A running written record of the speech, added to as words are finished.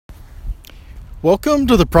Welcome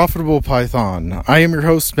to the Profitable Python. I am your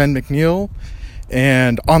host, Ben McNeil,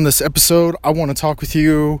 and on this episode, I want to talk with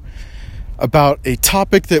you about a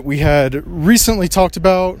topic that we had recently talked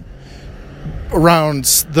about around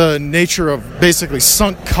the nature of basically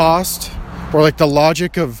sunk cost, or like the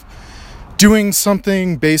logic of doing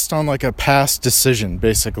something based on like a past decision,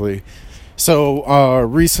 basically. So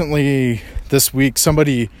recently this week,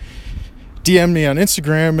 somebody DM'd me on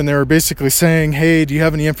Instagram and they were basically saying, hey, do you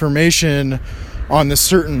have any information on this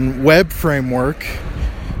certain web framework,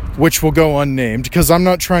 which will go unnamed, because I'm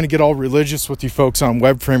not trying to get all religious with you folks on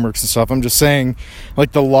web frameworks and stuff. I'm just saying,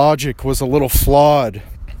 like, the logic was a little flawed,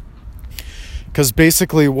 because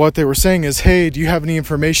basically what they were saying is, hey, do you have any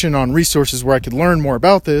information on resources where I could learn more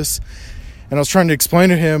about this? And I was trying to explain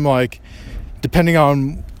to him, like, depending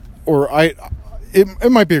on,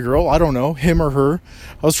 it might be a girl, I don't know, him or her.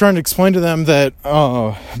 I was trying to explain to them that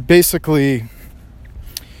basically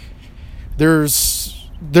there's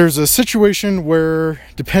a situation where,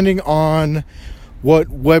 depending on what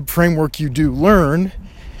web framework you do learn,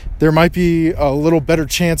 there might be a little better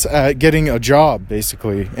chance at getting a job,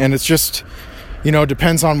 basically. And it's just,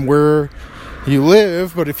 depends on where you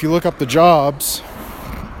live. But if you look up the jobs,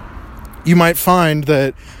 you might find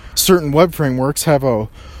that certain web frameworks have a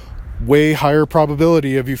way higher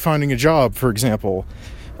probability of you finding a job, for example,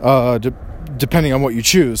 depending on what you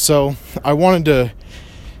choose. So I wanted to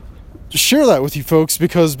share that with you folks,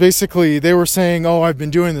 because basically they were saying, oh, I've been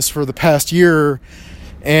doing this for the past year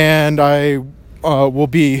and I will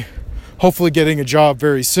be hopefully getting a job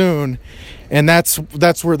very soon. And that's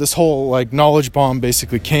where this whole like knowledge bomb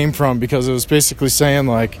basically came from, because it was basically saying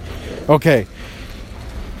like, okay,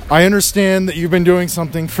 I understand that you've been doing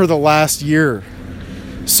something for the last year.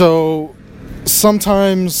 So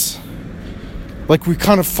sometimes like we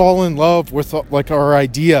kind of fall in love with like our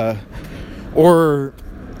idea, or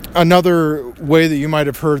another way that you might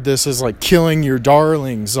have heard this is like killing your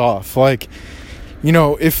darlings off. Like,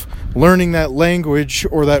 if learning that language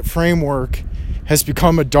or that framework has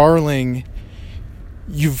become a darling,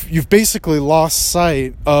 you've basically lost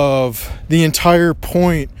sight of the entire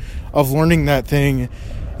point of learning that thing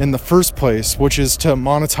in the first place, which is to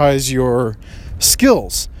monetize your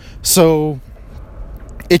skills. So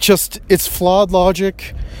it's flawed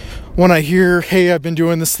logic when I hear, hey, I've been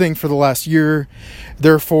doing this thing for the last year,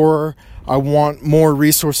 therefore I want more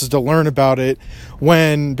resources to learn about it,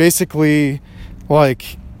 when basically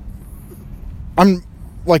like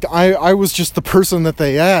I was just the person that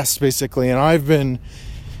they asked, basically. And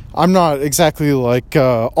I'm not exactly like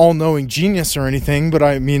all-knowing genius or anything, but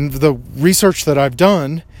I mean, the research that I've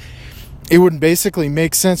done, it would basically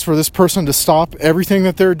make sense for this person to stop everything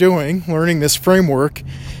that they're doing, learning this framework,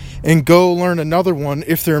 and go learn another one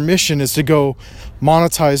if their mission is to go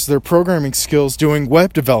monetize their programming skills doing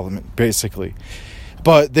web development, basically.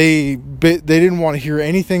 But they didn't want to hear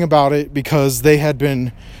anything about it, because they had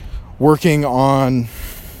been working on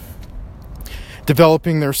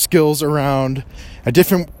developing their skills around a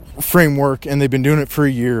different framework, and they've been doing it for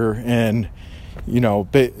a year. And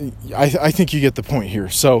I think you get the point here.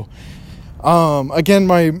 So again,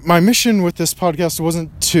 my mission with this podcast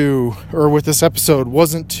with this episode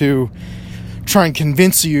wasn't to try and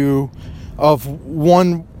convince you of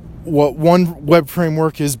what one web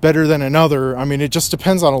framework is better than another. I mean, it just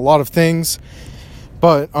depends on a lot of things.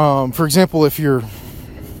 But for example, if you're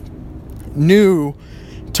new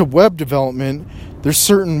to web development, there's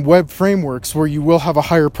certain web frameworks where you will have a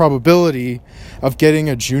higher probability of getting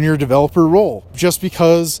a junior developer role, just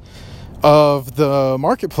because of the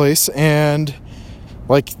marketplace. And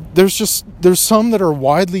like there's some that are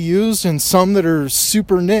widely used and some that are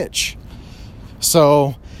super niche.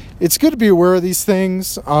 So it's good to be aware of these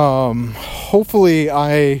things. Hopefully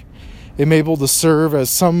I am able to serve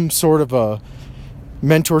as some sort of a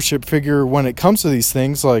mentorship figure when it comes to these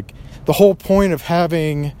things. Like, the whole point of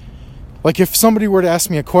having, like, if somebody were to ask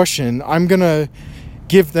me a question, I'm gonna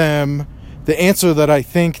give them the answer that I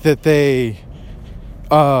think that they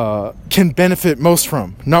can benefit most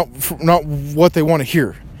from, not what they want to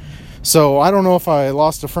hear. So I don't know if I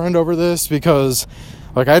lost a friend over this, because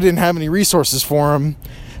like I didn't have any resources for him.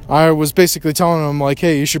 I was basically telling him like,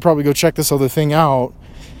 hey, you should probably go check this other thing out.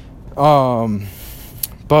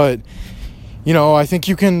 But I think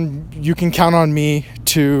you can count on me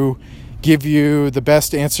to give you the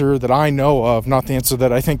best answer that I know of, not the answer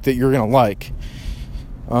that I think that you're gonna like.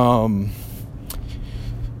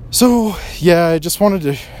 So yeah, I just wanted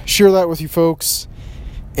to share that with you folks,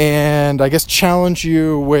 and I guess challenge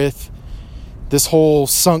you with this whole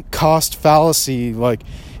sunk cost fallacy. Like,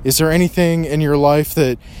 is there anything in your life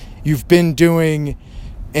that you've been doing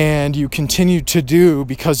and you continue to do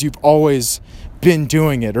because you've always been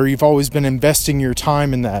doing it, or you've always been investing your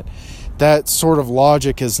time in that. That sort of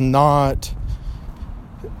logic is not,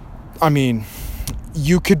 I mean,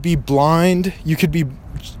 you could be blind, you could be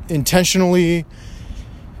intentionally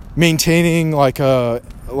maintaining like a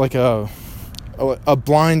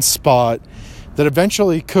blind spot that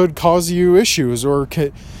eventually could cause you issues, or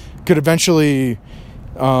could eventually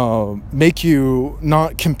make you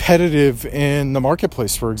not competitive in the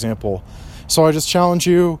marketplace, for example. So I just challenge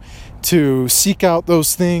you to seek out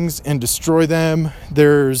those things and destroy them.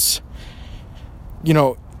 There's,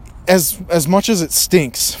 as much as it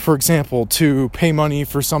stinks, for example, to pay money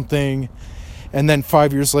for something and then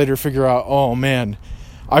 5 years later figure out, oh man,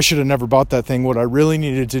 I should have never bought that thing. What I really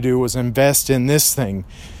needed to do was invest in this thing.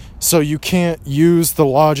 So you can't use the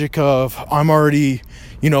logic of, I'm already,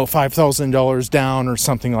 $5,000 down or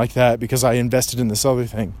something like that because I invested in this other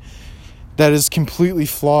thing. That is completely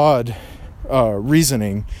flawed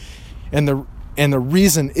reasoning. And the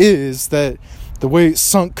reason is that the way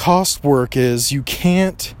sunk cost work is you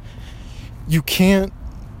can't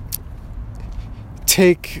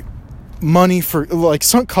take money for, like,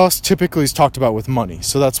 sunk cost typically is talked about with money.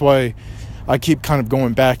 So that's why I keep kind of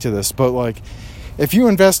going back to this. But like, if you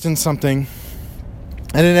invest in something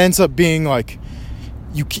and it ends up being like,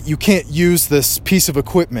 you can't use this piece of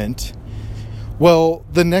equipment, well,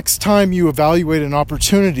 the next time you evaluate an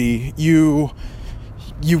opportunity, you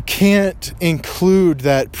can't include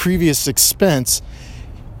that previous expense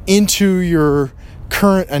into your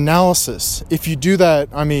current analysis. If you do that,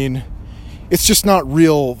 I mean, it's just not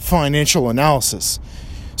real financial analysis.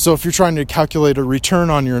 So if you're trying to calculate a return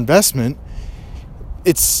on your investment,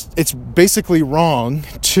 it's basically wrong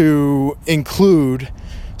to include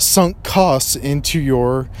sunk costs into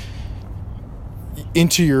your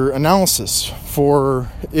analysis for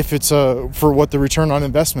what the return on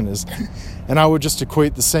investment is. And I would just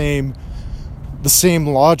equate the same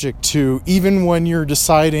logic to, even when you're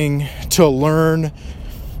deciding to learn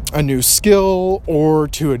a new skill or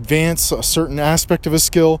to advance a certain aspect of a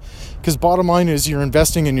skill, because bottom line is you're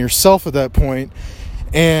investing in yourself at that point,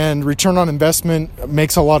 and return on investment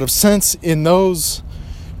makes a lot of sense in those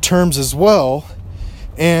terms as well.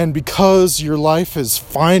 And because your life is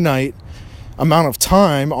finite amount of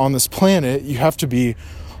time on this planet, you have to be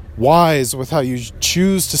wise with how you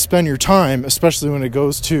choose to spend your time, especially when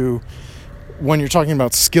you're talking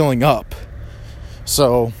about skilling up.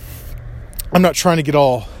 So I'm not trying to get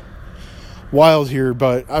all wild here,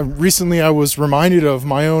 but recently I was reminded of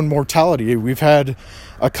my own mortality. We've had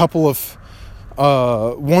a couple of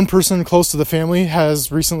one person close to the family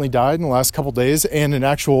has recently died in the last couple days, and an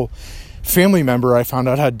actual family member I found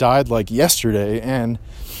out had died like yesterday. And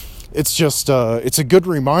it's just it's a good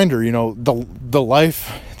reminder, the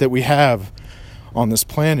life that we have on this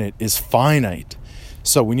planet is finite.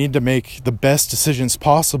 So we need to make the best decisions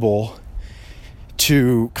possible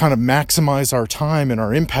to kind of maximize our time and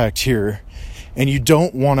our impact here. And you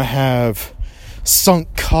don't want to have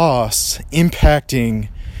sunk costs impacting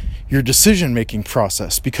your decision-making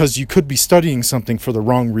process, because you could be studying something for the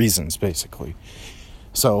wrong reasons, basically.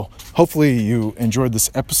 So hopefully you enjoyed this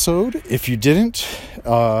episode. If you didn't,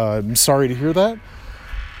 I'm sorry to hear that.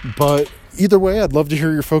 But either way, I'd love to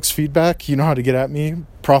hear your folks' feedback. You know how to get at me,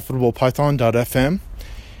 profitablepython.fm.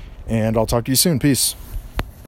 And I'll talk to you soon. Peace.